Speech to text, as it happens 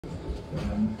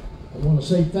I want to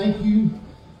say thank you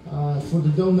for the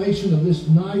donation of this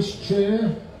nice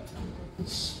chair.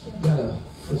 It's a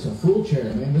full chair,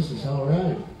 man. This is all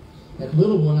right. That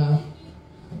little one,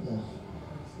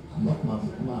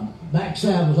 my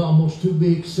backside was almost too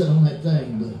big to sit on that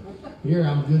thing, but here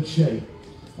I'm in good shape.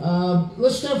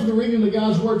 Let's stand for the reading of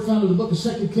God's Word found in the book of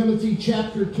 2 Timothy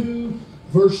chapter 2,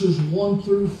 verses 1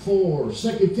 through 4.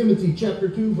 2 Timothy chapter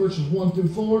 2, verses 1 through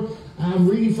 4. I'm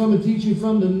reading from and teaching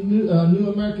from the New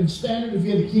American Standard. If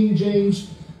you have the King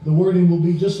James, the wording will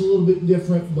be just a little bit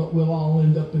different, but we'll all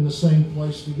end up in the same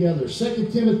place together. 2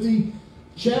 Timothy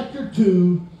chapter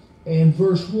 2 and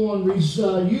verse 1 reads,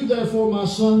 You therefore, my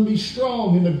son, be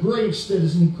strong in the grace that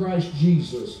is in Christ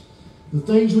Jesus. The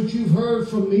things which you've heard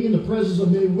from me in the presence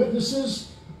of many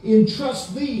witnesses,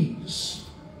 entrust these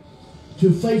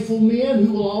to faithful men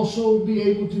who will also be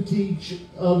able to teach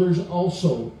others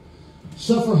also.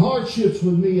 Suffer hardships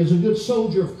with me as a good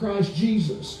soldier of Christ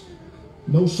Jesus.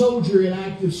 No soldier in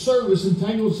active service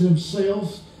entangles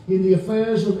himself in the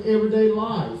affairs of everyday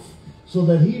life, so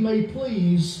that he may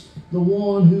please the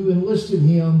one who enlisted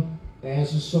him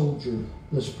as a soldier.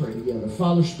 Let's pray together.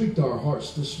 Father, speak to our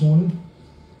hearts this morning.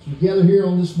 As we gather here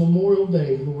on this Memorial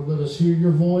Day, Lord, let us hear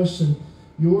your voice and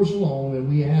yours alone, and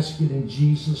we ask it in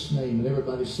Jesus' name. And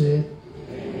everybody said,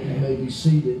 Amen. You may be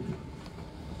seated.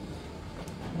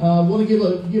 I want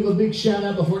to give a big shout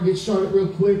out before I get started real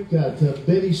quick to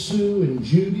Betty Sue and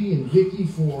Judy and Vicki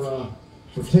for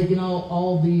taking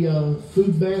all the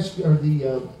food basket or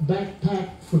the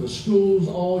backpack for the schools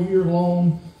all year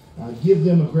long. Give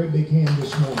them a great big hand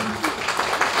this morning.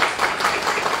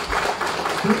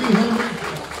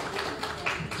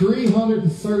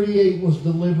 338 was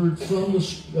delivered from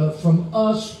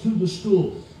us to the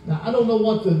school. Now, I don't know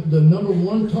what the number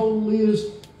one total is,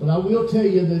 but I will tell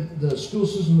you that the school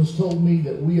system has told me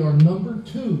that we are number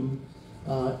 2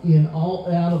 out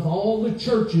of all the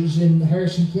churches in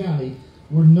Harrison County.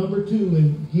 We're number 2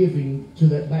 in giving to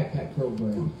that backpack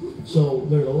program. So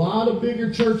there's a lot of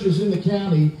bigger churches in the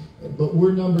county, but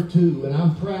we're number 2, and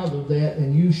I'm proud of that,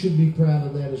 and you should be proud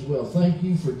of that as well. Thank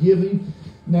you for giving.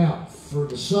 Now, for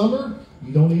the summer,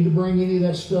 you don't need to bring any of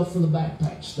that stuff for the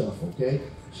backpack stuff, okay?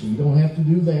 So you don't have to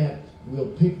do that. We'll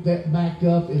pick that back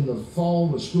up in the fall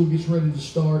when school gets ready to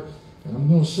start. And I'm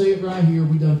going to say it right here.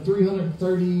 We've done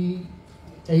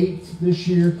 338 this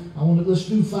year. Let's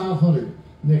do 500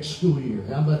 next school year.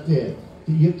 How about that?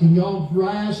 Can y'all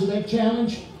rise to that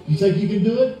challenge? You think you can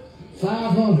do it?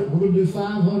 500. We're going to do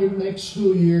 500 next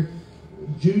school year.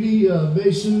 Judy,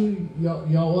 Besu,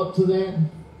 y'all up to that?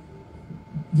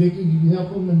 Vicki, you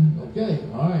help them? Okay.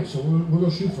 All right. So we're going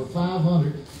to shoot for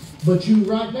 500. But you,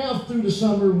 right now, through the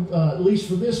summer, at least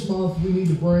for this month, we need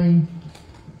to bring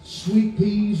sweet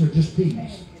peas or just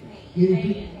peas?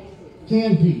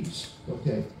 Canned peas.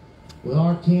 Okay. Well,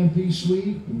 aren't canned peas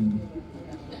sweet?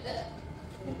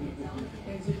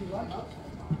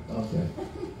 Okay.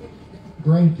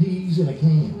 Bring peas in a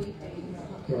can.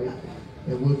 Okay.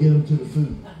 And we'll get them to the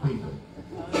food people.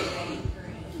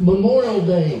 Memorial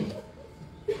Day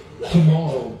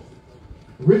tomorrow.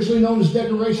 Originally known as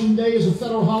Decoration Day, is a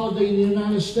federal holiday in the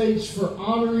United States for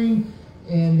honoring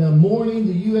and mourning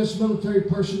the U.S. military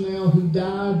personnel who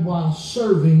died while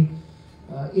serving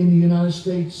in the United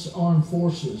States Armed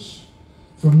Forces.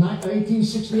 From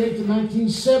 1868 to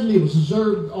 1970, it was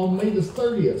observed on May the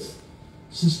 30th.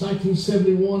 Since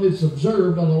 1971, it's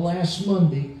observed on the last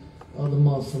Monday of the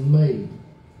month of May.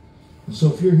 And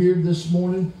so if you're here this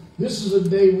morning, this is a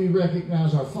day we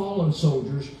recognize our fallen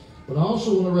soldiers, but I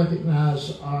also want to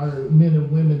recognize our men and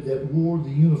women that wore the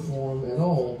uniform at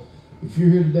all. If you're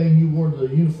here today and you wore the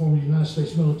uniform of the United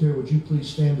States military, would you please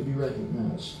stand to be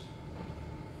recognized?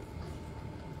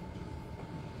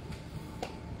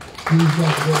 Please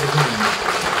like to go again.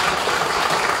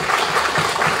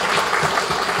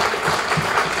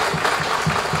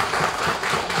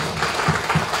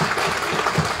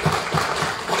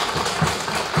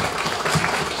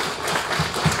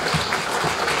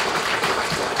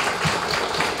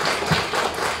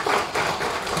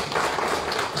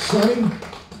 Same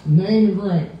name and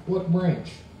rank. What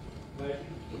branch? Navy.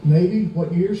 Navy.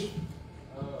 What years? 60,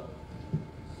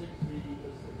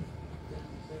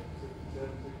 67,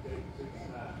 68,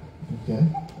 69. Okay.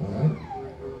 All right.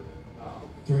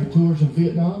 3 tours in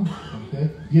Vietnam. Okay.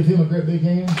 Give him a great big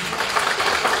hand.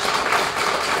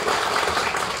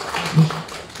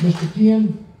 Mr.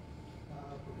 Ken.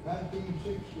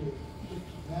 1960,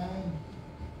 69,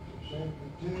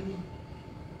 72,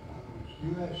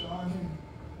 U.S. Army.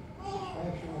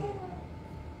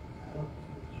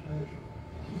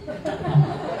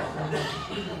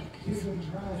 Cuban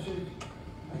crisis,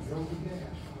 I drove the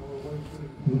gas all the way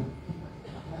through.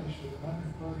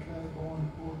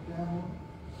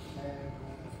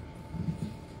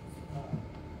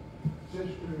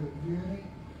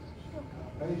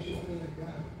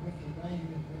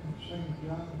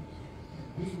 young,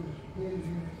 and his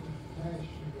unit was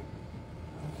attached to the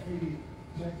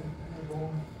 82nd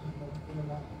Airborne in North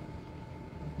Carolina.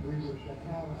 And we were to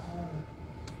have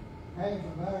half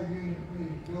of our unit ready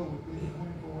to go within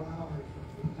 24 hours of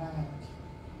the time.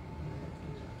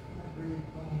 That big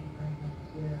phone rang on the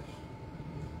desk.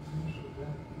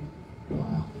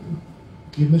 Wow.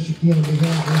 Give Mr. Ken a big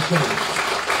hand for his service.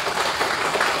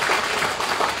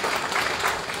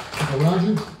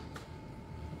 Roger?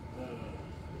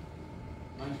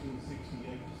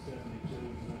 1968 to 72,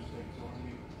 United States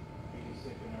Army,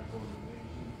 82nd Airborne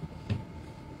Division,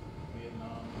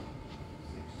 Vietnam,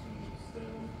 67,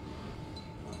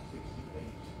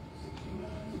 68,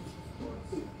 69,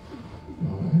 46.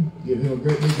 All right. Give him a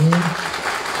great big hand.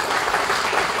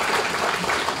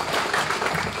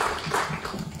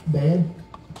 Dad?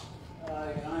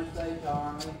 United States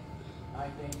Army,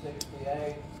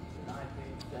 1968 to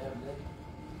 1970.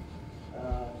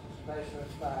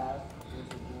 Specialist 5,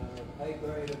 which is a pay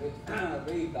grade of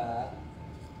V5.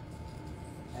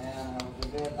 And I was in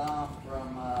Vietnam from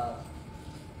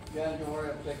January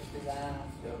of 69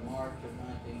 till March of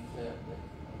 1970.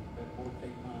 Spent 14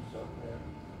 months over there.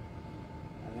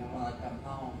 And then when I come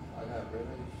home, I got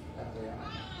released out of the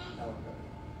Army. Okay.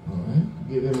 All right.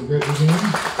 Give him a great big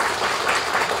hand.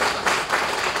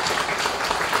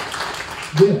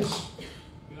 Yes.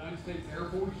 United States Air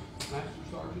Force, Master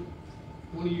Sergeant,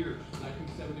 20 years,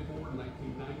 1974 to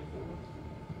 1994.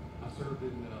 I served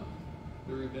in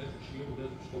during Desert Shield,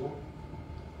 Desert Storm.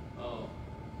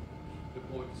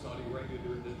 Deployed to Saudi Arabia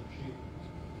during Desert Shield.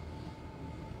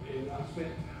 And I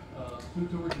spent 2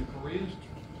 tours in Korea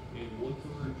and 1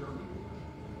 tour in Germany.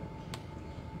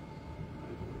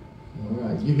 All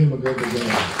right. Give him a great big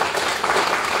hand.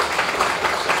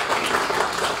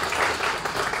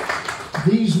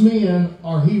 These men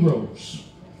are heroes.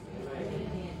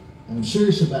 And I'm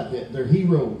serious about that. They're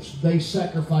heroes. They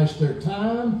sacrificed their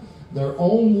time, their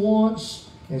own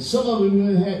wants, and some of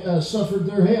them had suffered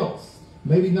their health.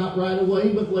 Maybe not right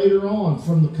away, but later on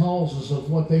from the causes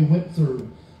of what they went through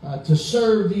to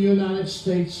serve the United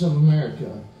States of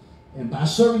America. And by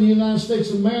serving the United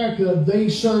States of America, they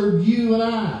served you and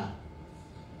I.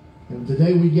 And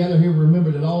today we gather here to remember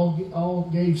that all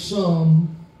gave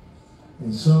some,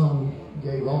 and some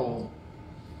gave all.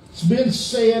 It's been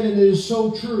said, and it is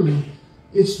so true,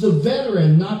 it's the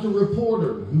veteran, not the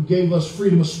reporter, who gave us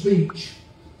freedom of speech.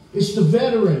 It's the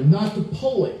veteran, not the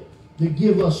poet, that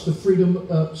give us the freedom,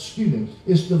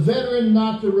 It's the veteran,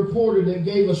 not the reporter, that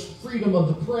gave us freedom of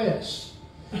the press.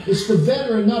 It's the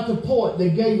veteran, not the poet,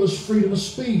 that gave us freedom of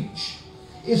speech.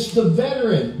 It's the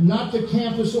veteran, not the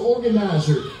campus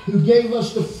organizer, who gave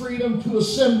us the freedom to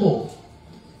assemble.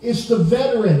 It's the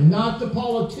veteran, not the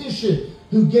politician,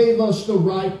 who gave us the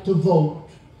right to vote.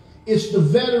 It's the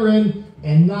veteran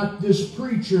and not this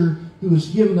preacher who has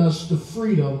given us the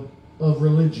freedom of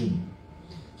religion.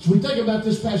 So we think about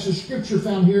this passage of Scripture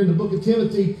found here in the book of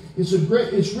Timothy. It's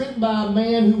written by a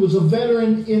man who was a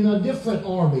veteran in a different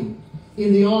army,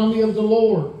 in the army of the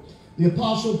Lord. The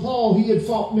Apostle Paul, he had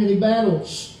fought many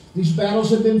battles. These battles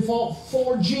had been fought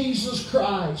for Jesus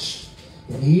Christ.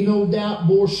 And he no doubt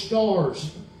bore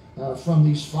scars from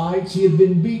these fights. He had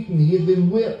been beaten, he had been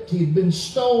whipped, he had been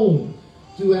stoned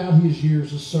throughout his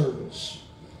years of service.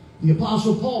 The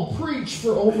Apostle Paul preached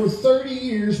for over 30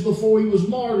 years before he was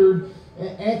martyred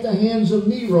at the hands of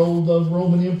Nero, the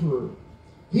Roman emperor.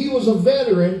 He was a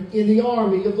veteran in the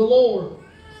army of the Lord.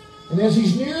 And as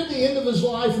he's nearing the end of his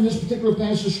life in this particular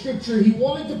passage of Scripture, he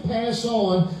wanted to pass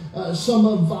on some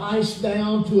advice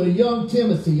down to a young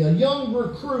Timothy, a young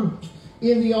recruit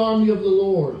in the army of the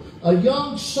Lord, a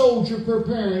young soldier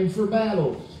preparing for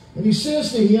battle. And he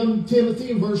says to him, Timothy,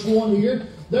 in verse 1 here,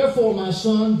 "Therefore, my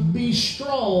son, be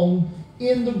strong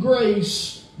in the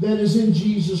grace that is in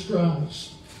Jesus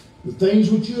Christ. The things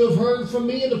which you have heard from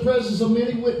me in the presence of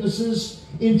many witnesses,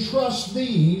 entrust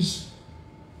these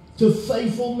to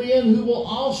faithful men who will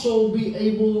also be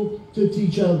able to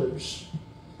teach others.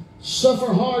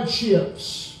 Suffer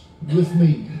hardships with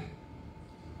me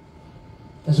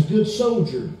as a good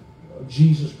soldier of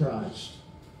Jesus Christ."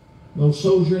 No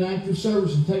soldier in active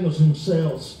service entangles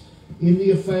himself in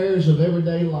the affairs of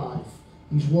everyday life.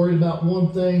 He's worried about one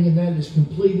thing, and that is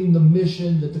completing the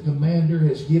mission that the commander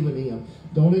has given him.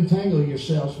 Don't entangle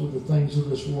yourselves with the things of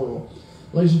this world.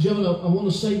 Ladies and gentlemen, I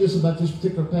want to say this about this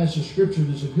particular passage of Scripture.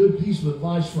 There's a good piece of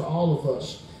advice for all of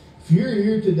us. If you're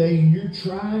here today and you're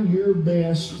trying your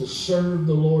best to serve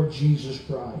the Lord Jesus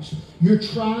Christ, you're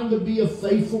trying to be a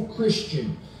faithful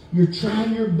Christian, you're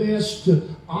trying your best to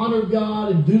honor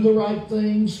God and do the right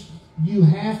things, You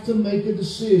have to make a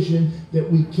decision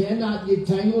that we cannot get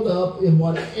tangled up in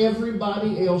what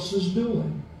everybody else is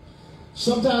doing.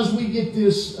 Sometimes we get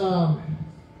this, I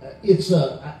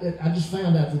just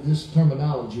found out that this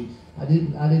terminology, I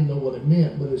didn't know what it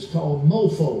meant, but it's called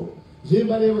mofo. Has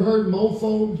anybody ever heard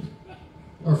mofo?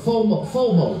 Or FOMO?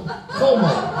 FOMO.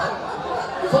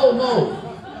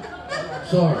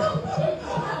 Sorry.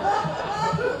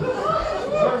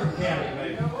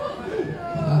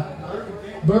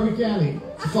 Bourbon County.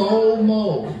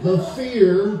 FOMO. The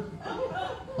fear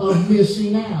of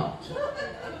missing out.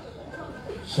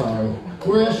 Sorry.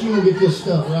 Where else you gonna get this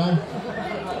stuff, right?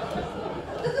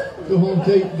 Go home,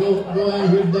 go out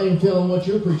here today and tell them what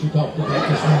your preacher talked about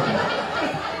this morning.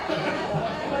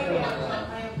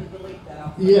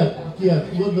 Yeah,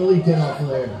 we'll delete that off of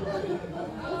there.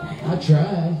 I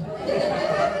tried.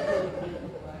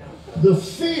 The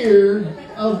fear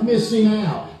of missing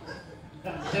out.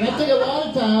 And I think a lot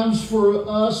of times for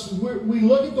us, we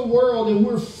look at the world and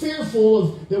we're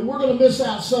fearful that we're going to miss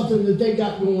out something that they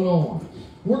got going on.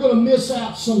 We're going to miss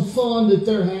out some fun that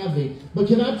they're having. But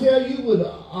can I tell you with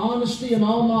honesty and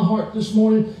all my heart this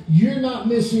morning, you're not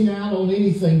missing out on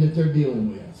anything that they're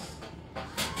dealing with.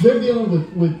 They're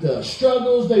dealing with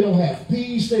struggles. They don't have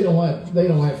peace. They don't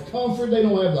have comfort. They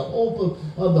don't have the hope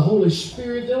of the Holy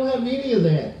Spirit. They don't have any of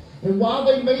that. And while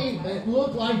they may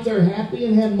look like they're happy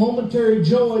and have momentary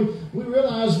joy, we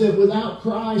realize that without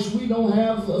Christ, we don't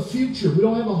have a future. We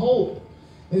don't have a hope.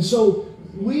 And so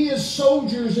we as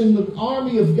soldiers in the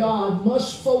army of God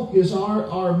must focus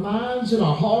our minds and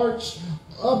our hearts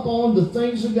up on the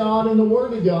things of God and the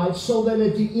Word of God so that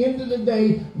at the end of the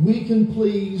day, we can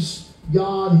please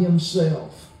God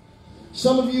Himself.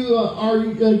 Some of you are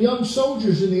young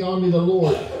soldiers in the army of the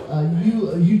Lord.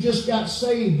 You just got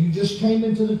saved. You just came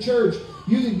into the church.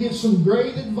 You could get some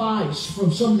great advice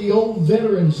from some of the old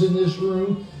veterans in this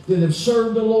room that have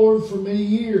served the Lord for many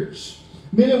years.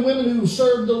 Men and women who have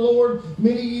served the Lord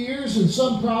many years, and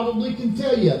some probably can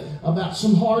tell you about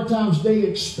some hard times they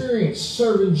experienced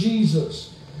serving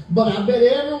Jesus. But I bet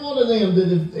every one of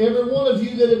them, every one of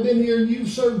you that have been here and you've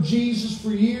served Jesus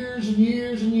for years and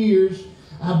years and years,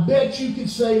 I bet you could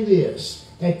say this,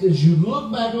 that as you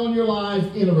look back on your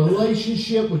life in a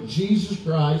relationship with Jesus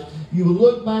Christ, you will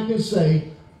look back and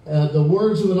say, the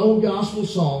words of an old gospel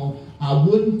song, I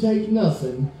wouldn't take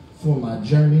nothing for my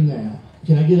journey now.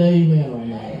 Can I get an amen on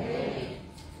that? Amen.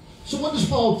 So what does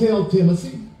Paul tell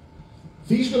Timothy? If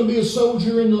he's going to be a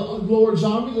soldier in the Lord's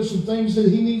army, there's some things that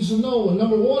he needs to know. And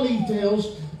number one, he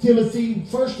tells Timothy,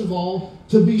 first of all,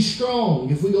 to be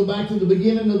strong. If we go back to the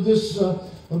beginning of this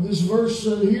verse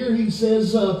here, he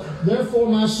says, therefore,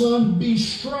 my son, be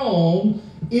strong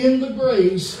in the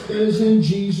grace that is in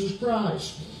Jesus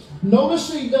Christ.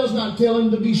 Notice he does not tell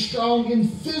him to be strong in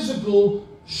physical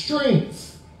strength.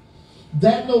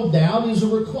 That, no doubt, is a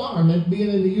requirement being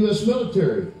in the U.S.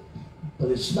 military. But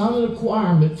it's not a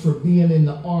requirement for being in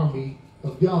the army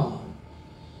of God.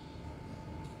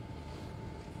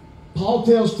 Paul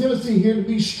tells Timothy here to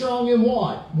be strong in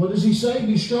what? What does he say?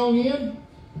 Be strong in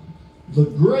the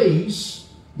grace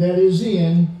that is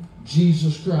in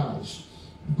Jesus Christ.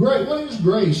 Great. What is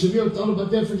grace? Have you ever thought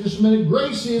about that for just a minute?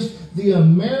 Grace is the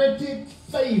unmerited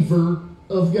favor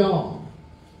of God.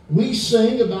 We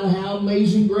sing about how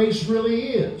amazing grace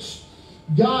really is.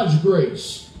 God's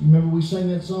grace. Remember we sang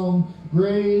that song?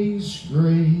 Grace,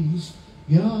 grace,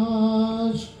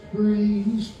 God's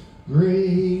grace,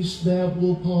 grace that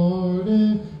will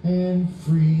pardon and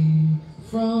free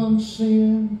from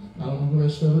sin. I don't know the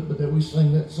rest of it, but that we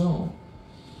sang that song.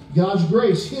 God's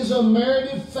grace, His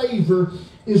unmerited favor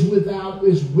is with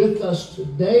us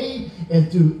today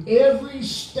and through every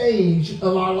stage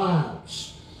of our lives.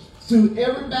 Through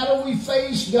every battle we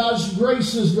face, God's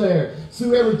grace is there.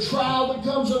 Through every trial that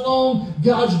comes along,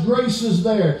 God's grace is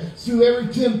there. Through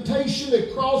every temptation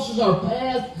that crosses our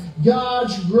path,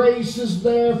 God's grace is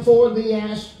there for the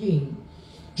asking.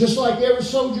 Just like every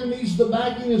soldier needs the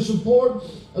backing and support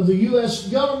of the U.S.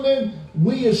 government,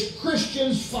 we as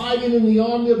Christians fighting in the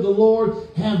army of the Lord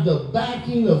have the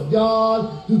backing of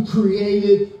God who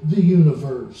created the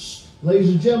universe.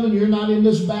 Ladies and gentlemen, you're not in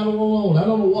this battle alone. I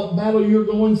don't know what battle you're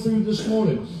going through this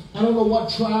morning. I don't know what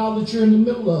trial that you're in the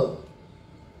middle of.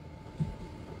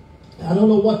 I don't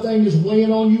know what thing is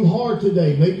weighing on you hard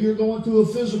today. Maybe you're going through a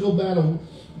physical battle.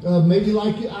 Maybe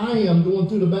like I am, going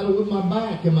through the battle with my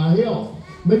back and my health.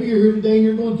 Maybe you're here today and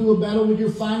you're going through a battle with your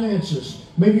finances.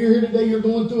 Maybe you're here today, you're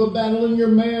going through a battle in your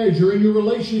marriage or in your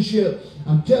relationship.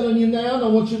 I'm telling you now, and I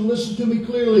want you to listen to me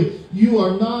clearly. You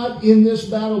are not in this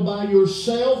battle by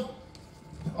yourself.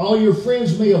 All your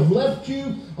friends may have left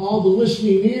you. All the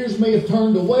listening ears may have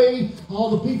turned away. All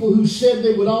the people who said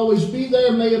they would always be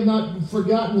there may have not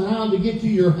forgotten how to get to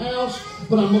your house.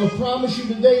 But I'm going to promise you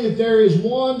today that there is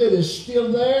one that is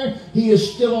still there. He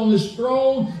is still on his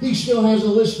throne. He still has a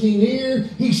listening ear.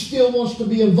 He still wants to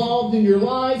be involved in your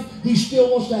life. He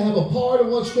still wants to have a part of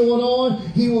what's going on.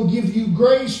 He will give you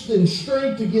grace and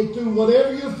strength to get through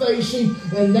whatever you're facing.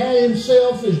 And that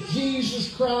himself is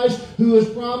Jesus Christ, who has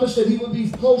promised that he would be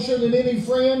closer than any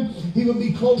friend. He would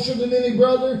be closer than any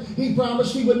brother. He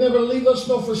promised he would never leave us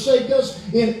nor forsake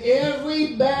us. In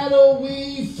every battle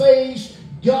we face,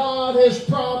 God has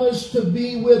promised to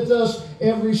be with us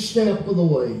every step of the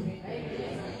way.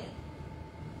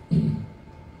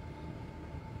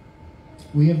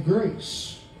 We have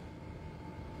grace.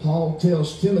 Paul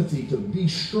tells Timothy to be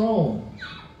strong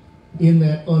in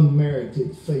that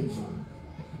unmerited favor.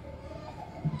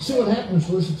 See what happens,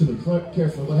 listen to me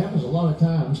carefully, what happens a lot of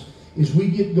times is we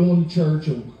get going to church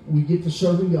and we get to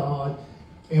serving God,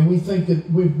 and we think that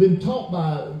we've been taught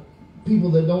by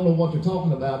people that don't know what they're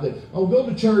talking about, that, oh, go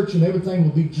to church and everything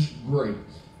will be just great.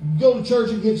 Go to church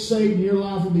and get saved and your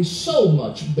life will be so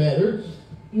much better.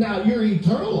 Now, your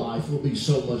eternal life will be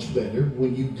so much better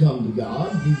when you come to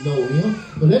God, you know Him.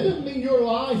 But that doesn't mean your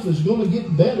life is going to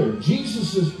get better.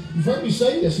 Jesus is, you've heard me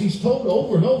say this, He's told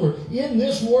over and over, in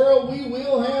this world we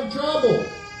will have trouble.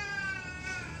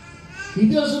 He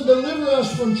doesn't deliver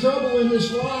us from trouble in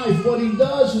this life. What He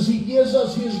does is He gives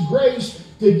us His grace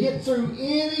to get through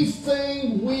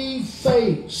anything we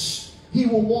face. He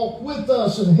will walk with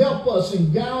us and help us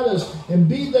and guide us and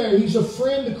be there. He's a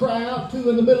friend to cry out to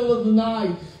in the middle of the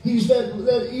night. He's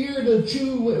that ear to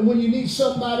chew when you need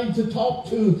somebody to talk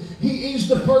to. He's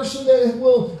the person that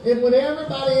will, and when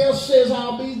everybody else says,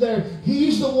 I'll be there,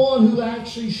 He's the one who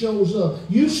actually shows up.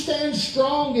 You stand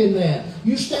strong in that.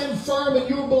 You stand firm in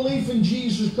your belief in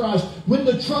Jesus Christ. When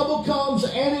the trouble comes,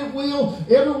 and it will,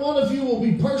 every one of you will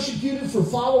be persecuted for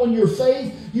following your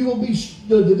faith. You will be,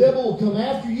 the devil will come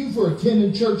after you for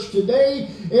attending church today.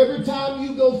 Every time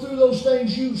you go through those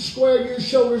things, you square your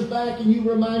shoulders back and you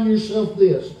remind yourself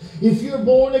this. If you're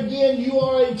born again, you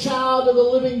are a child of the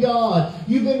living God.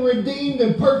 You've been redeemed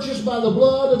and purchased by the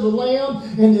blood of the Lamb,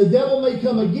 and the devil may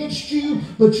come against you,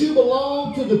 but you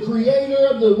belong to the Creator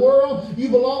of the world. You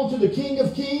belong to the King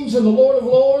of Kings and the Lord of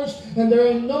Lords, and there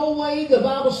is no way, the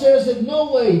Bible says that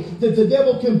no way that the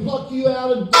devil can pluck you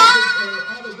out of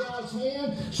God's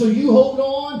hand. So you hold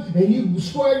on and you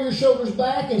square your shoulders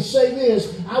back and say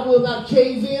this, I will not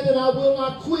cave in and I will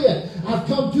not quit. I've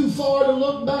come too far to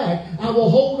look back. I will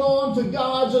hold on to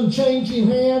God's unchanging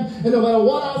hand, and no matter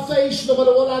what I face, no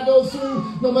matter what I go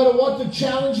through, no matter what the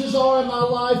challenges are in my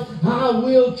life, I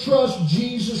will trust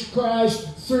Jesus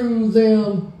Christ through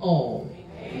them all.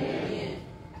 Amen.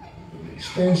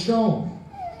 Stand strong.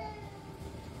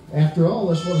 After all,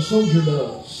 that's what a soldier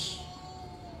does.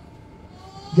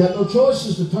 You got no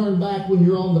choices to turn back when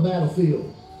you're on the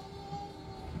battlefield.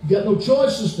 You got no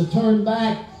choices to turn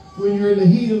back when you're in the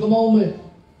heat of the moment.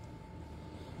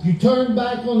 If you turn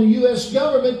back on the U.S.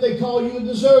 government, they call you a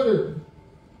deserter.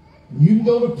 You can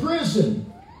go to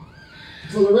prison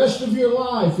for the rest of your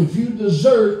life if you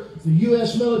desert the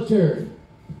U.S. military.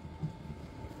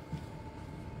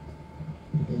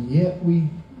 And yet we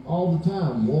all the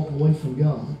time walk away from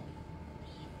God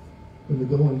when the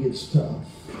going gets tough.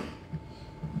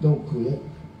 Don't quit.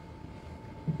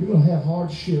 You're going to have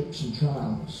hardships and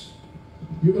trials.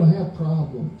 You're going to have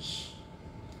problems.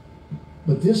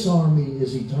 But this army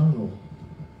is eternal.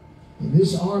 And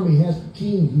this army has a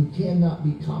king who cannot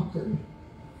be conquered.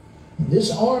 And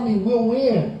this army will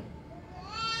win.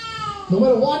 No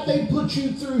matter what they put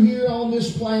you through here on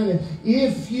this planet,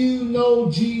 if you know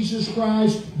Jesus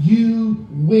Christ, you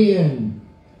win.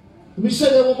 Let me say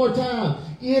that one more time.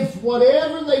 If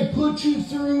whatever they put you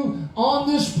through on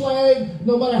this planet,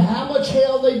 no matter how much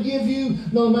hell they give you,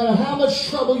 no matter how much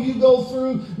trouble you go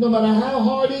through, no matter how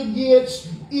hard it gets,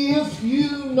 if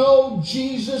you know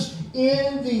Jesus,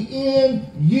 in the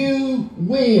end, you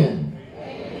win.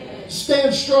 Amen.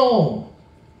 Stand strong.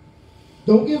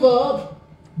 Don't give up.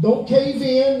 Don't cave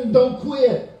in and don't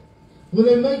quit. When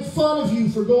they make fun of you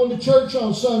for going to church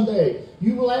on Sunday,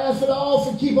 you laugh it off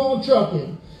and keep on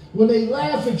trucking. When they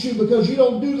laugh at you because you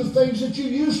don't do the things that you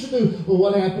used to do, well,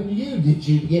 what happened to you? Did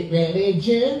you get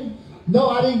religion? No,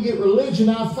 I didn't get religion.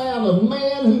 I found a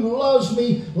man who loves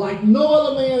me like no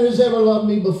other man has ever loved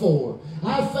me before.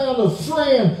 I found a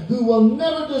friend who will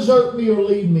never desert me or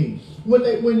leave me.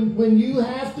 when you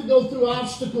have to go through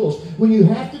obstacles, when you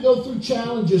have to go through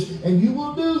challenges, and you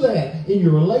will do that in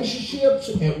your relationships,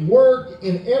 at work,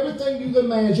 in everything you can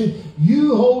imagine,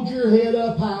 you hold your head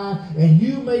up high and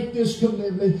you make this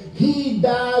commitment. He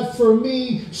died for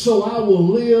me, so I will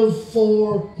live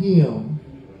for Him.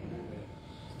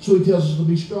 So He tells us to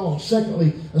be strong.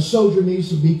 Secondly, a soldier needs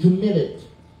to be committed.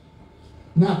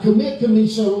 Now, commit can mean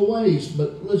several ways,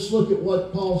 but let's look at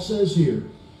what Paul says here.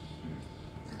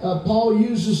 Paul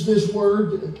uses this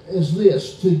word as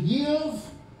this: to give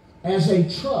as a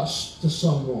trust to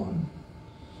someone.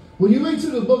 When you read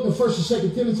through the book of 1st and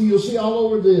 2nd Timothy, you'll see all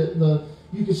over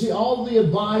you can see all the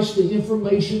advice, the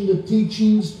information, the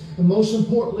teachings, and most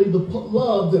importantly, the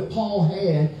love that Paul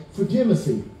had for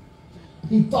Timothy.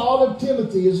 He thought of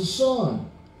Timothy as a son.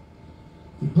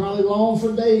 He probably longed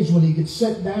for days when he could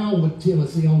sit down with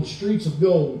Timothy on the streets of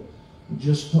gold and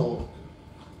just talk.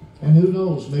 And who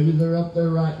knows, maybe they're up there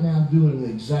right now doing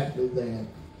exactly that.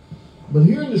 But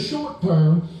here in the short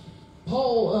term,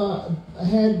 Paul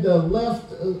had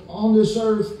left on this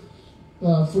earth,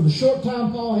 for the short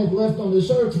time Paul had left on this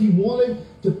earth, he wanted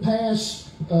to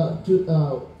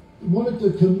wanted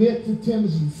to commit to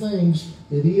Timothy things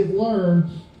that he had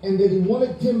learned, and that he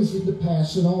wanted Timothy to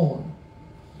pass it on.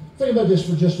 Think about this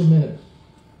for just a minute.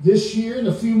 This year, in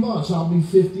a few months, I'll be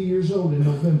 50 years old in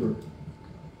November.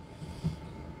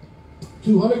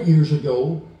 200 years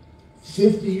ago,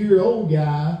 50-year-old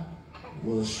guy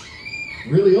was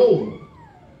really old.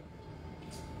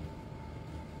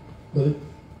 But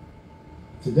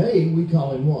today, we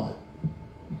call him what?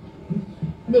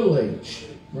 Middle-aged,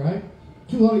 right?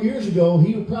 200 years ago,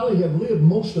 he would probably have lived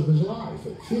most of his life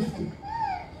at 50.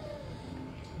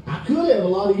 I could have a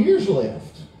lot of years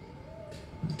left.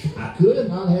 I could have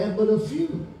not had but a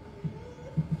few.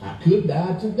 I could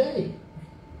die today.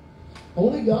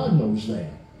 Only God knows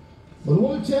that. But I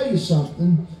want to tell you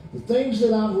something. The things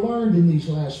that I've learned in these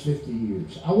last 50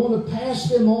 years, I want to pass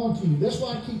them on to you. That's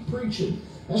why I keep preaching.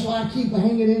 That's why I keep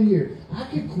hanging in here. I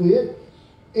could quit.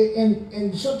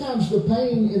 And sometimes the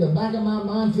pain in the back of my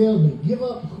mind tells me, give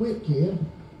up and quit, kid.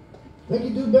 They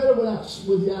can do better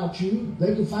without you.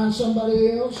 They can find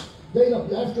somebody else. They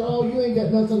don't. After all, you ain't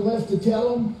got nothing left to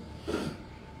tell them.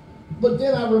 But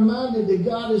then I reminded that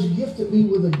God has gifted me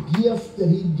with a gift that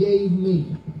He gave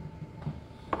me.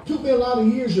 It took me a lot of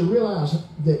years to realize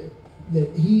that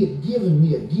He had given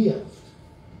me a gift.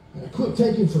 And I quit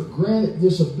taking for granted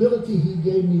this ability He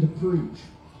gave me to preach.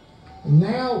 And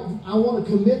now I want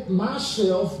to commit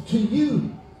myself to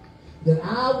you. That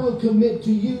I will commit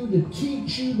to you to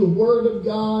teach you the Word of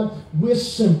God with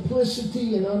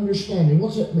simplicity and understanding.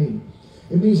 What's that mean?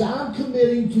 It means I'm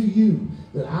committing to you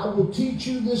that I will teach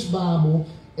you this Bible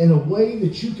in a way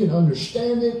that you can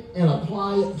understand it and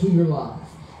apply it to your life.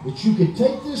 That you can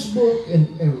take this book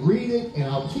and read it, and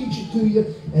I'll teach it to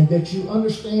you, and that you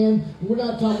understand. We're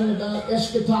not talking about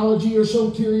eschatology or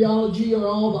soteriology or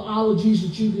all the ologies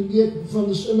that you can get from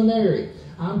the seminary.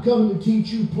 I'm coming to teach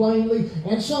you plainly,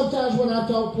 and sometimes when I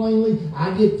talk plainly,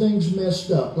 I get things messed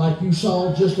up, like you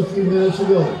saw just a few minutes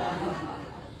ago.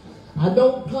 I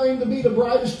don't claim to be the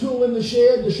brightest tool in the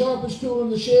shed, the sharpest tool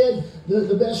in the shed,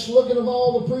 the best looking of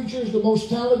all the preachers, the most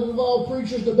talented of all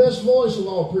preachers, the best voice of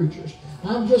all preachers.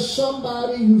 I'm just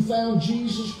somebody who found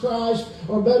Jesus Christ,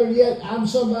 or better yet, I'm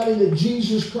somebody that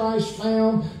Jesus Christ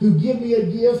found who give me a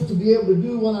gift to be able to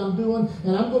do what I'm doing.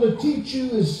 And I'm going to teach you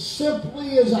as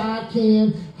simply as I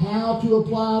can how to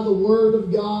apply the Word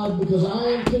of God, because I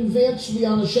am convinced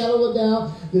beyond a shadow of a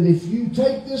doubt that if you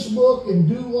take this book and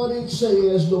do what it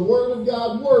says, the Word of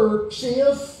God works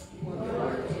if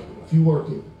you work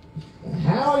it. And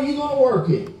how are you going to work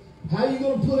it? How are you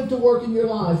going to put it to work in your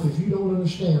life if you don't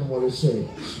understand what it says?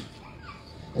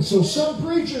 And so some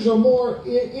preachers are more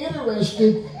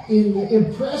interested in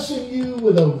impressing you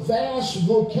with a vast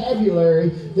vocabulary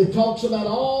that talks about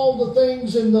all the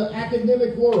things in the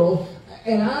academic world.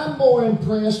 And I'm more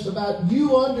impressed about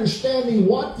you understanding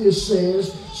what this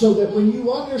says, so that when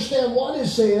you understand what it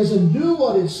says and do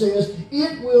what it says,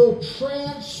 it will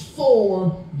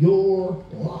transform your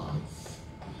life.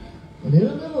 And in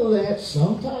the middle of that,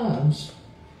 sometimes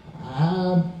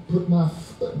I put my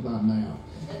foot in my mouth.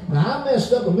 Now, I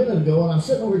messed up a minute ago, and I'm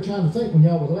sitting over here trying to think when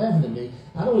y'all were laughing at me.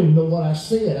 I don't even know what I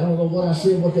said. I don't know what I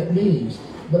said, what that means.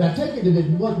 But I take it that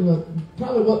it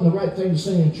probably wasn't the right thing to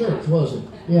say in church, was it?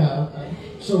 Yeah.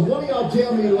 So one of y'all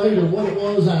tell me later what it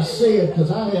was I said,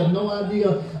 because I have no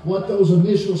idea what those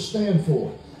initials stand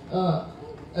for.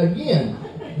 Again,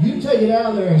 you take it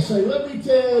out there and say, let me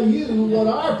tell you what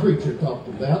our preacher talked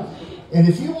about. And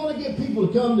if you want to get people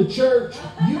to come to church,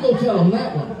 you go tell them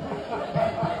that one.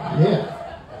 Yeah.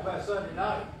 How about Sunday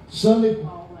night? Sunday.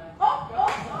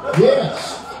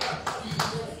 Yes.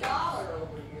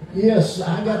 Yes,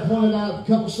 I got pointed out a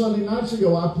couple Sunday nights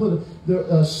ago. I put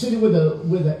a city with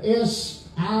a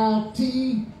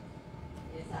S-I-T.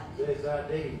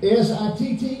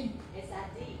 S-I-T-T?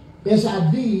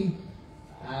 S-I-D.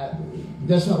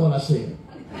 That's not what I said.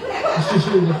 Let's just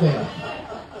leave it there.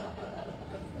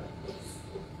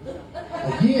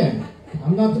 Again,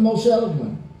 I'm not the most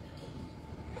eloquent,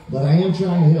 but I am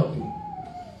trying to help you.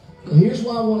 And here's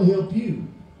why I want to help you.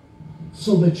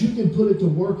 So that you can put it to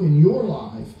work in your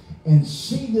life and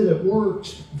see that it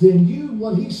works. Then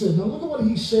what he says. Now look at what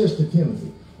he says to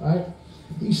Timothy. All right?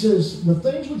 He says, the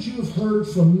things which you have heard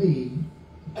from me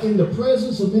in the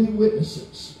presence of many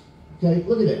witnesses. Okay,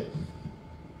 look at that.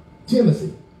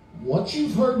 Timothy, what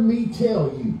you've heard me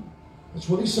tell you. That's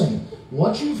what he's saying.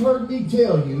 What you've heard me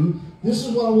tell you, this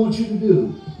is what I want you to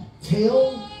do.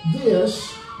 Tell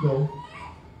this,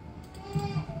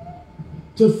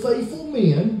 to faithful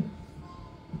men.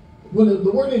 When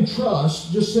the word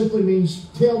entrust just simply means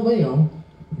tell them.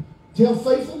 Tell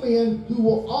faithful men who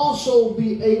will also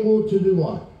be able to do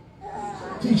what?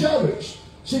 Teach others.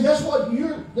 See, that's what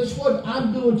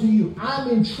I'm doing to you. I'm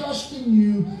entrusting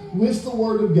you with the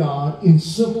Word of God in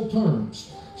simple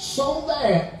terms, so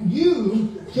that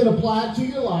you can apply it to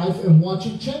your life and watch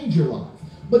it change your life.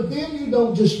 But then you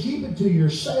don't just keep it to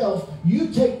yourself. You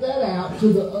take that out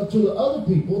to the other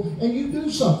people and you do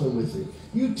something with it.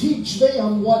 You teach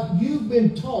them what you've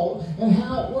been taught and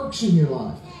how it works in your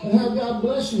life and how God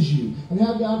blesses you and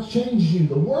how God changes you.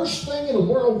 The worst thing in the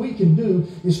world we can do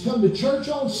is come to church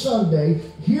on Sunday,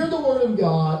 hear the Word of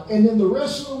God, and then the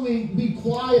rest of the week be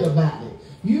quiet about it.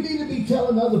 You need to be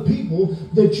telling other people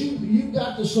that you've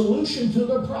got the solution to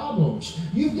their problems.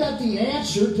 You've got the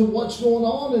answer to what's going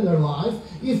on in their life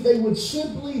if they would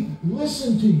simply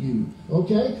listen to you.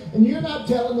 Okay? And you're not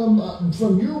telling them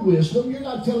from your wisdom. You're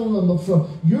not telling them from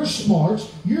your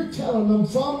smarts. You're telling them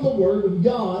from the Word of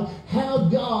God how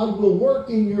God will work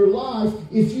in your life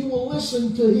if you will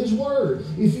listen to His Word.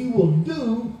 If you will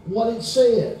do what it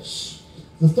says.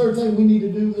 The third thing we need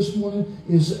to do this morning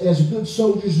is, as good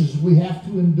soldiers, is we have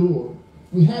to endure.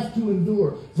 We have to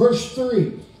endure. Verse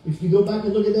 3, if you go back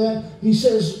and look at that, he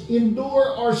says,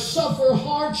 endure or suffer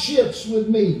hardships with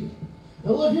me.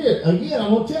 Now look here. Again,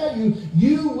 I'm going to tell you,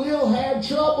 you will have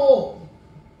trouble.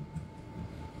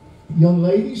 Young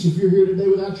ladies, if you're here today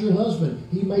without your husband,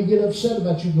 he may get upset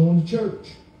about you going to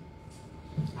church.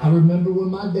 I remember when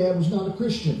my dad was not a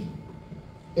Christian,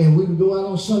 and we would go out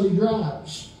on Sunday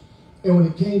drives. And when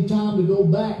it came time to go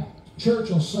back to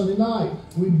church on Sunday night,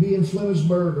 we'd be in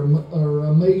Flemingsburg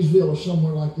or Maysville or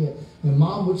somewhere like that. And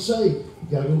Mom would say,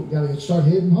 you gotta start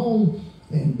heading home.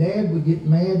 And Dad would get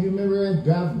mad. You remember that?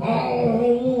 Drive,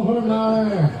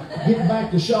 get back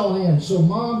to Shawhan so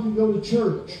Mom could go to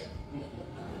church.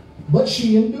 But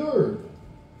she endured.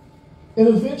 And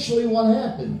eventually what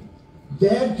happened?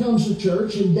 Dad comes to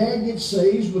church and Dad gets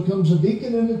saved, becomes a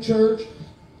deacon in the church,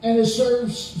 and has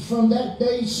served from that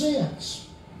day since.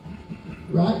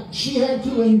 Right? She had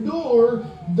to endure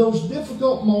those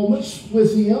difficult moments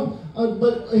with him,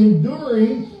 but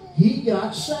enduring, he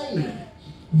got saved.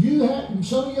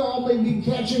 Some of y'all may be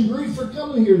catching grief for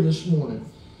coming here this morning.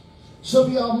 Some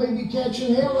of y'all may be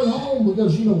catching hell at home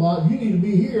because, you know what, you need to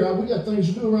be here. We got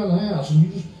things to do around the house, and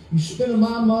you spending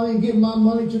my money and giving my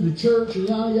money to the church and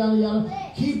yada, yada,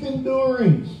 yada. Keep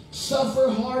enduring. Suffer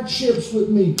hardships with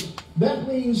me. That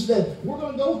means that we're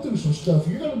going to go through some stuff.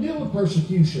 You're going to deal with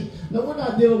persecution. Now, we're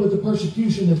not dealing with the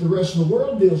persecution that the rest of the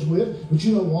world deals with, but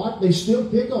you know what? They still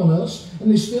pick on us, and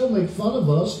they still make fun of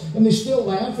us, and they still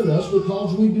laugh at us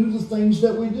because we do the things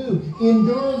that we do.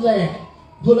 Endure that.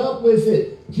 Put up with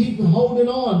it. Keep holding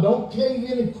on. Don't cave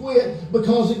in and quit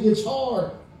because it gets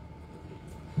hard.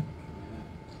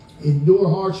 Endure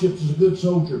hardships as a good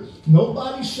soldier.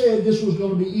 Nobody said this was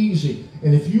going to be easy.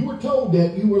 And if you were told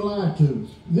that, you were lied to.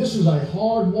 This is a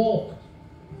hard walk.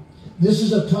 This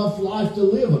is a tough life to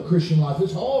live, a Christian life.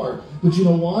 It's hard. But you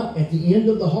know what? At the end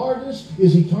of the hardness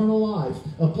is eternal life.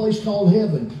 A place called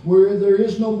heaven where there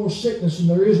is no more sickness and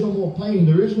there is no more pain.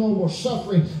 There is no more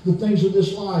suffering, the things of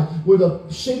this life. Where the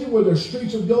city where there's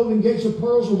streets of gold and gates of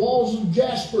pearls and walls of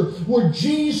jasper. Where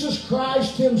Jesus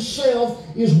Christ Himself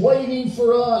is waiting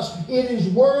for us. It is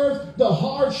worth the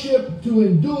hardship to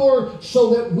endure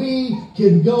so that we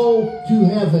can go to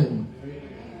heaven.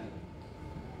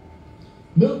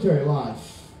 Military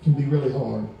life can be really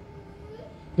hard.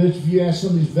 But if you ask some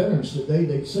of these veterans today,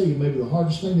 they'd say maybe the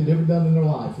hardest thing they've ever done in their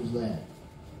life is that.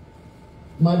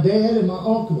 My dad and my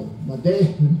uncle, my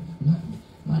dad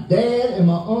and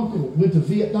my uncle went to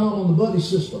Vietnam on the buddy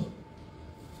system.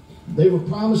 They were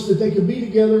promised that they could be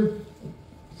together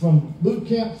from boot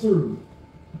camp through.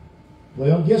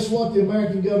 Well, guess what the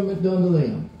American government done to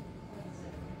them?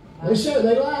 They said,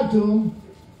 they lied to them.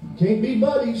 Can't be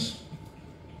buddies.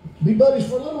 Be buddies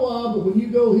for a little while, but when you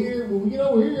go here, when we get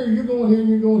over here, you're going here and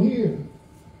you're going here.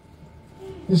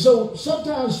 And so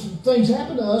sometimes things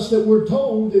happen to us that we're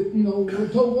told that, we're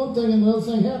told one thing and another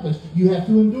thing happens. You have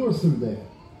to endure through that.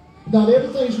 Not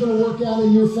everything's going to work out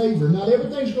in your favor. Not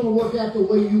everything's going to work out the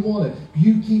way you want it.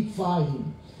 You keep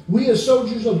fighting. We as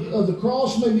soldiers of the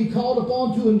cross may be called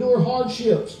upon to endure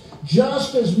hardships,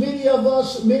 just as many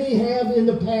have in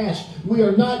the past. We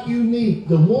are not unique.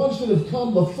 The ones that have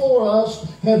come before us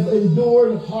have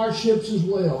endured hardships as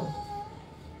well.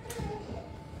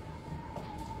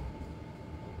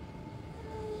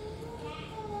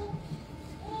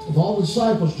 Of all the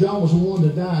disciples, John was the one to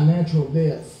die a natural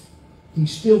death. He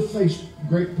still faced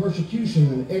great persecution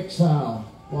and exile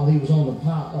while he was on the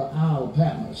Isle of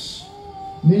Patmos.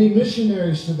 Many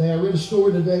missionaries today, I read a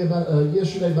story today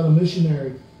yesterday about a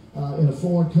missionary in a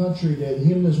foreign country that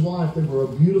him and his wife, they were a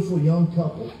beautiful young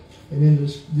couple. And in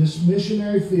this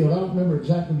missionary field, I don't remember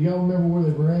exactly, do y'all remember where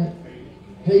they were at?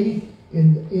 Haiti.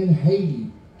 In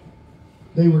Haiti,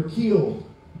 they were killed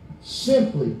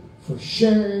simply for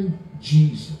sharing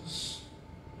Jesus.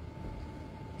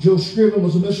 Joe Scriven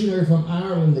was a missionary from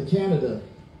Ireland to Canada,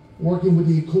 working with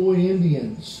the Iroquois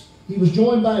Indians. He was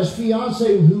joined by his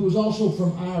fiancée, who was also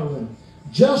from Ireland.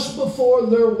 Just before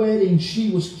their wedding,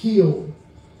 she was killed.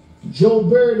 Joe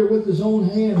buried her with his own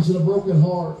hands and a broken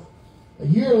heart. A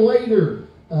year later,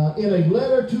 in a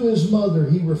letter to his mother,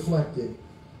 he reflected.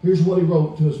 Here's what he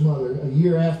wrote to his mother a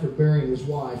year after burying his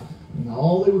wife. And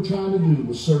all they were trying to do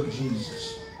was serve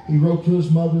Jesus. He wrote to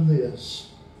his mother this: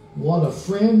 "What a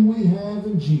friend we have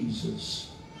in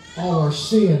Jesus, all our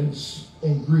sins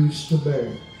and griefs to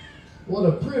bear. What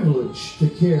a privilege to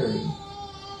carry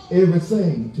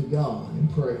everything to God in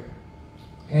prayer.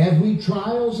 Have we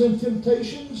trials and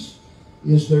temptations?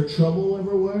 Is there trouble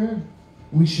everywhere?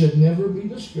 We should never be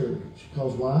discouraged.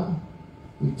 Because why?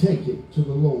 We take it to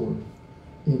the Lord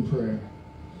in prayer."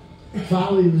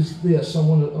 Finally, this. I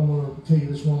want to tell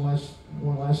you this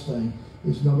one last thing.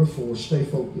 Is number 4, stay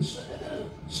focused.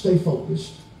 Stay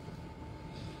focused.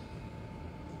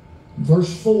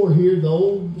 Verse 4 here, the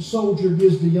old soldier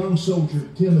gives the young soldier,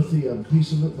 Timothy, a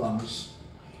piece of advice.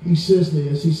 He says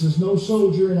this. He says, "No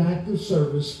soldier in active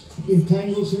service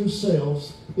entangles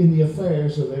himself in the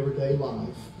affairs of everyday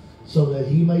life, so that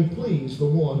he may please the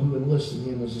one who enlisted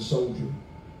him as a soldier."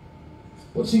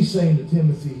 What's he saying to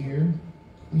Timothy here?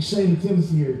 He's saying to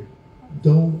Timothy here,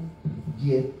 don't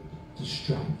get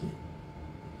distracted.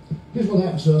 Here's what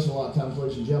happens to us a lot of times,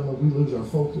 ladies and gentlemen. We lose our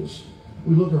focus.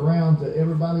 We look around to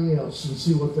everybody else and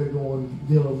see what they're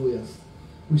dealing with.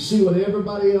 We see what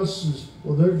everybody else is,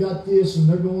 well, they've got this and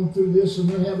they're going through this and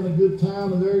they're having a good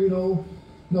time and they're, no,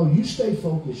 you stay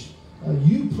focused.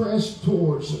 You press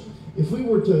towards it. If we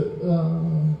were to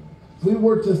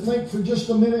think for just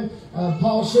a minute,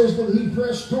 Paul says that he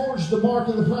pressed towards the mark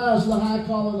of the prize of the high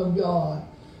calling of God.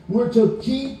 We're to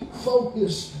keep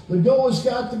focused. This goal has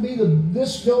got to be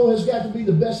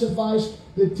the best advice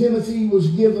that Timothy was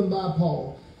given by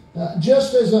Paul.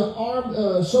 Just as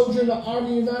a soldier in the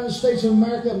Army of the United States of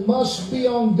America must be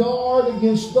on guard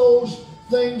against those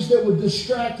things that would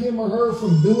distract him or her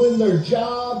from doing their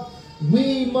job,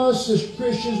 we must, as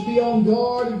Christians, be on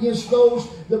guard against those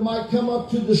that might come up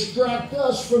to distract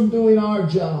us from doing our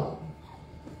job.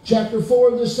 Chapter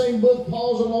 4 of this same book,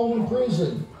 Paul's alone in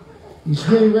prison. He's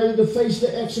getting ready to face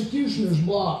the executioner's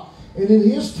block. And in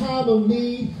his time of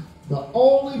need, the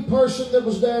only person that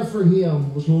was there for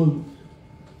him was Luke.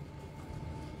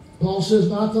 Paul says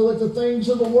not to let the things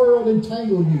of the world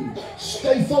entangle you.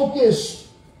 Stay focused.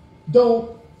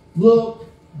 Don't look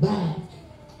back.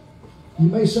 You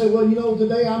may say, well,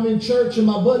 today I'm in church and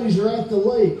my buddies are at the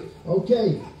lake.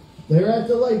 Okay, they're at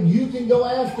the lake. You can go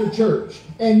after church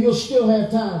and you'll still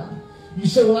have time. You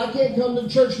say, well, I can't come to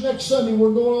church next Sunday.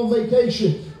 We're going on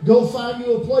vacation. Go find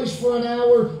you a place for an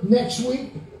hour next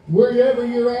week, wherever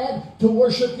you're at, to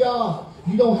worship God.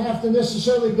 You don't have to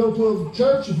necessarily go to a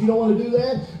church if you don't want to do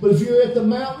that. But if you're at the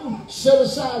mountain, set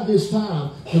aside this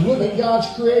time to look at God's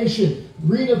creation.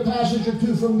 Read a passage or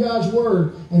two from God's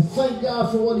Word and thank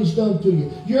God for what He's done to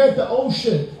you. You're at the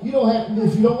ocean. You don't have,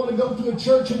 if you don't want to go to a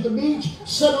church at the beach,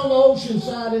 sit on the ocean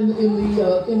side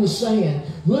in the sand.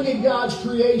 Look at God's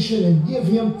creation and give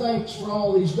Him thanks for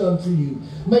all He's done for you.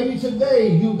 Maybe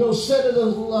today you'll go sit at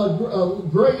a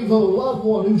grave of a loved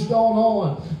one who's gone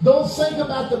on. Don't think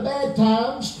about the bad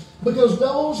times, because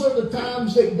those are the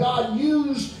times that God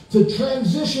used to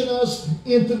transition us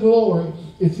into glory.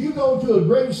 If you go to a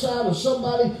graveside of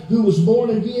somebody who was born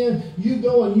again, you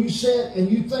go and you sit and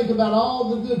you think about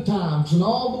all the good times and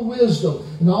all the wisdom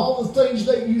and all the things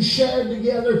that you shared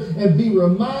together, and be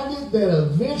reminded that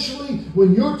eventually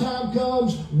when your time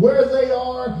comes, where they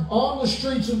are on the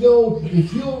streets of gold,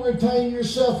 if you'll retain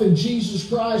yourself in Jesus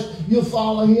Christ, you'll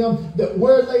follow Him, that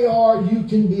where they are, you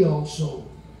can be also.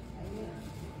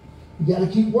 You got to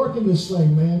keep working this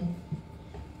thing, man.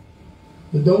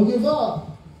 But don't give up.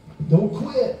 Don't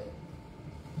quit.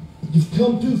 You've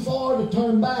come too far to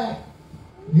turn back.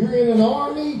 You're in an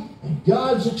army, and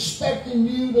God's expecting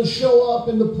you to show up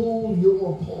and to pull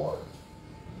your part.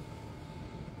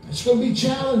 It's going to be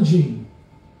challenging,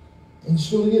 and it's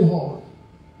going to get hard.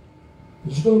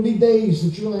 There's going to be days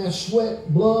that you're going to have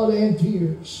sweat, blood, and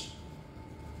tears.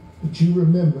 But you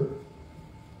remember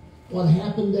what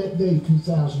happened that day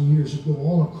 2,000 years ago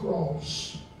on a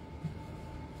cross.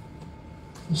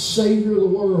 The Savior of the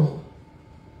world,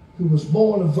 who was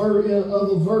born of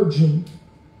a virgin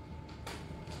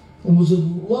and was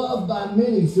loved by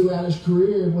many throughout His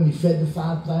career, when He fed the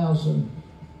 5,000,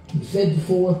 He fed the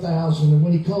 4,000, and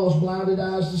when He caused blinded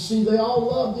eyes to see, they all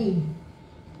loved Him.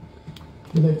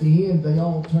 But at the end, they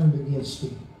all turned against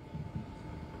Him.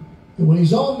 And when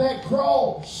He's on that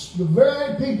cross, the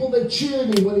very people that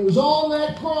cheered Him, when He was on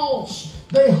that cross,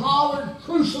 they hollered,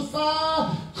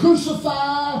 "Crucify,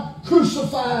 crucify,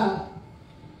 crucify."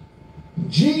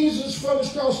 Jesus from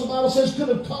His cross, the Bible says, could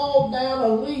have called down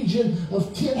a legion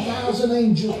of 10,000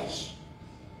 angels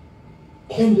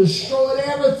and destroyed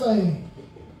everything.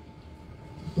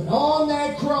 But on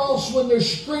that cross, when they're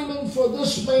screaming for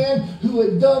this man who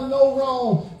had done no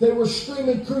wrong, they were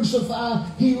screaming, "Crucify."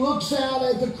 He looks out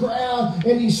at the crowd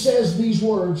and He says these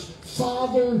words,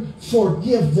 "Father,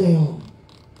 forgive them,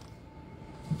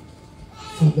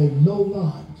 for they know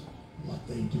not what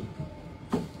they do."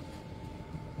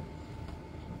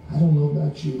 I don't know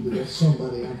about you, but that's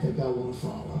somebody I think I want to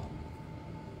follow,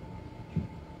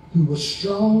 who was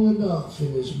strong enough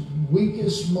in his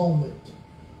weakest moment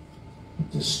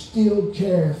to still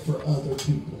care for other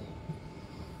people.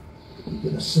 He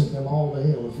could have sent them all to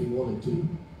hell if He wanted to.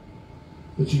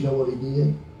 But you know what He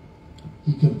did?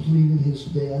 He completed His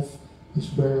death, His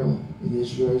burial, and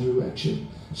His resurrection,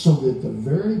 so that the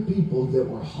very people that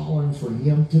were hollering for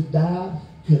Him to die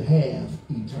could have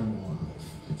eternal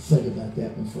life. Think about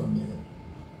that one for a minute.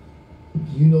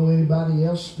 Do you know anybody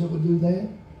else that would do that?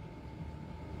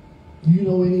 Do you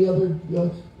know any other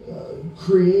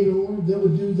creator that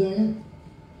would do that?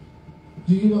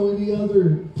 Do you know any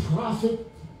other prophet?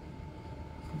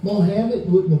 Muhammad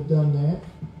wouldn't have done that.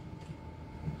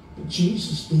 But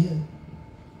Jesus did.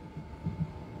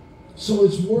 So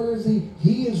it's worthy.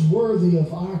 He is worthy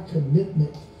of our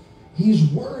commitment. He's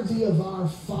worthy of our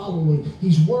following.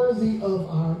 He's worthy of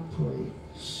our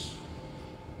praise.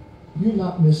 You're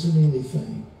not missing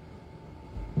anything.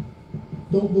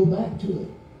 Don't go back to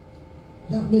it.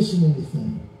 Not missing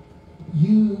anything.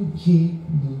 You keep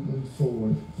moving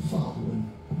forward,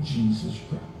 following Jesus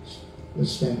Christ.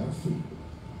 Let's stand on our feet.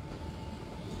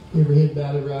 Every head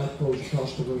bowed, every eye closed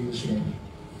across the room this morning.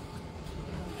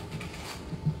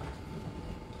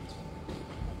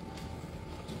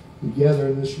 We gather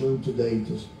in this room today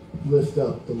to lift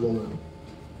up the Lord.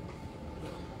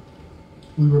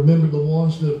 We remember the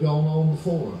ones that have gone on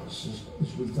before us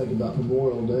as we think about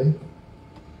Memorial Day.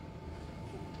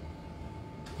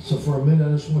 So for a minute,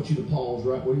 I just want you to pause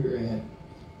right where you're at.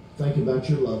 Think about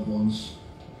your loved ones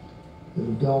that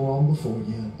have gone on before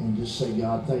you, and just say,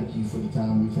 "God, thank you for the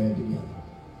time we've had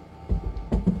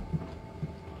together."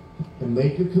 And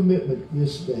make a commitment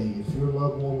this day. If your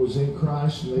loved one was in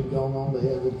Christ and they've gone on to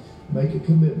heaven, make a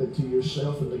commitment to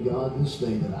yourself and to God this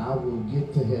day that I will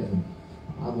get to heaven.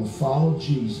 I will follow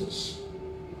Jesus,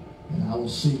 and I will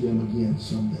see them again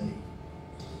someday.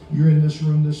 You're in this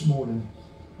room this morning.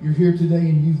 You're here today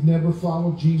and you've never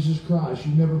followed Jesus Christ.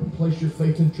 You've never placed your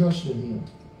faith and trust in Him.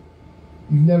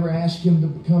 You've never asked Him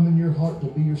to come in your heart to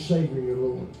be your Savior and your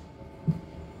Lord.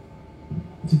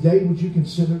 Today, would you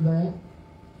consider that?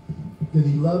 That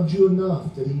He loved you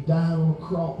enough that He died on a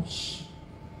cross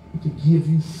to give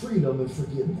you freedom and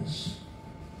forgiveness.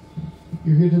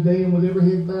 You're here today, and with every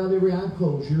head bowed, every eye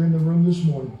closed, you're in the room this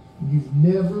morning. You've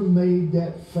never made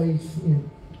that faith in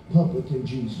public in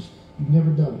Jesus. You've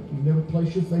never done it. You've never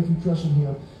placed your faith and trust in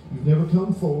Him. You've never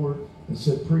come forward and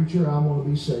said, "Preacher, I want to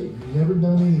be saved." You've never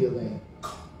done any of that.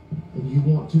 And you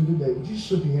want to today. Would you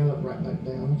slip your hand up right back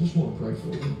down? I just want to pray for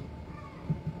you.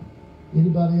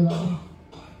 Anybody at all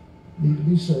need to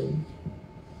be saved?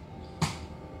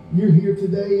 You're here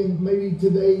today, and maybe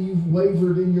today you've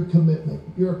wavered in your commitment.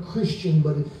 You're a Christian,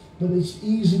 but But it's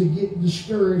easy to get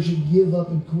discouraged and give up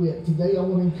and quit. Today I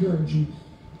want to encourage you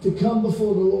to come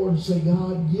before the Lord and say,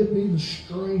 God, give me the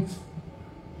strength.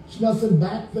 There's nothing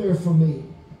back there for me.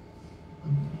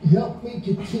 Help me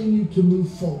continue to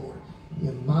move forward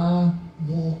in my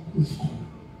walk with you.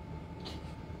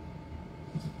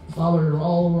 Father,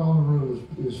 all around the room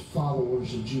is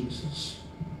followers of Jesus.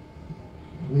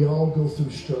 We all go through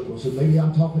struggles. And maybe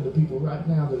I'm talking to people right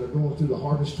now that are going through the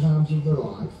hardest times of their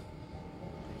life.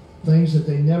 Things that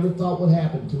they never thought would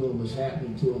happen to them is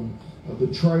happening to them. A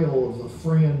betrayal of a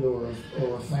friend or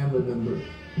a family member.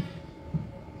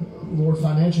 Lord,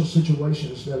 financial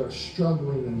situations that are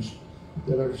struggling and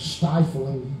that are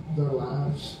stifling their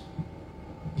lives.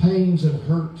 Pains and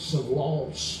hurts of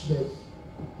loss that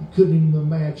you couldn't even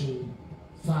imagine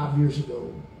 5 years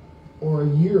ago or a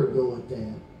year ago at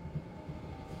that.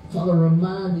 Father,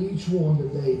 remind each one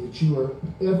today that you are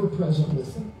ever present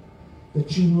with them,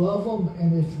 that you love them,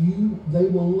 and if they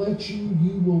will let you,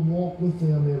 you will walk with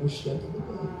them every step of the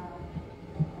way.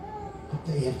 But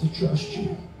they have to trust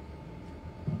you.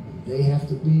 They have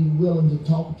to be willing to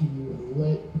talk to you and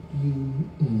let you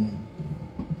in.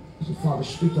 So, Father,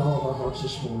 speak to all of our hearts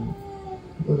this morning.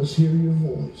 Let us hear your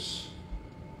voice.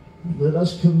 Let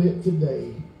us commit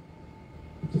today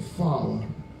to follow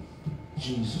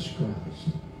Jesus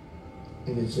Christ.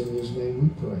 And it's in his name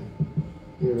we pray.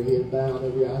 Every head bowed,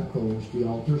 every eye closed. The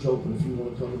altar's open if you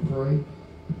want to come and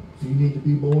pray. If you need to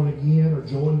be born again or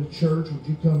join the church, would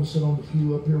you come and sit on the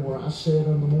pew up here where I sat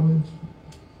in the mornings?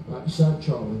 Right beside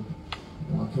Charlie.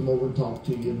 And I'll come over and talk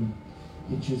to you and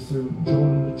get you through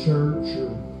joining the church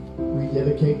or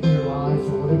rededicating your life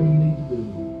or whatever you need to do.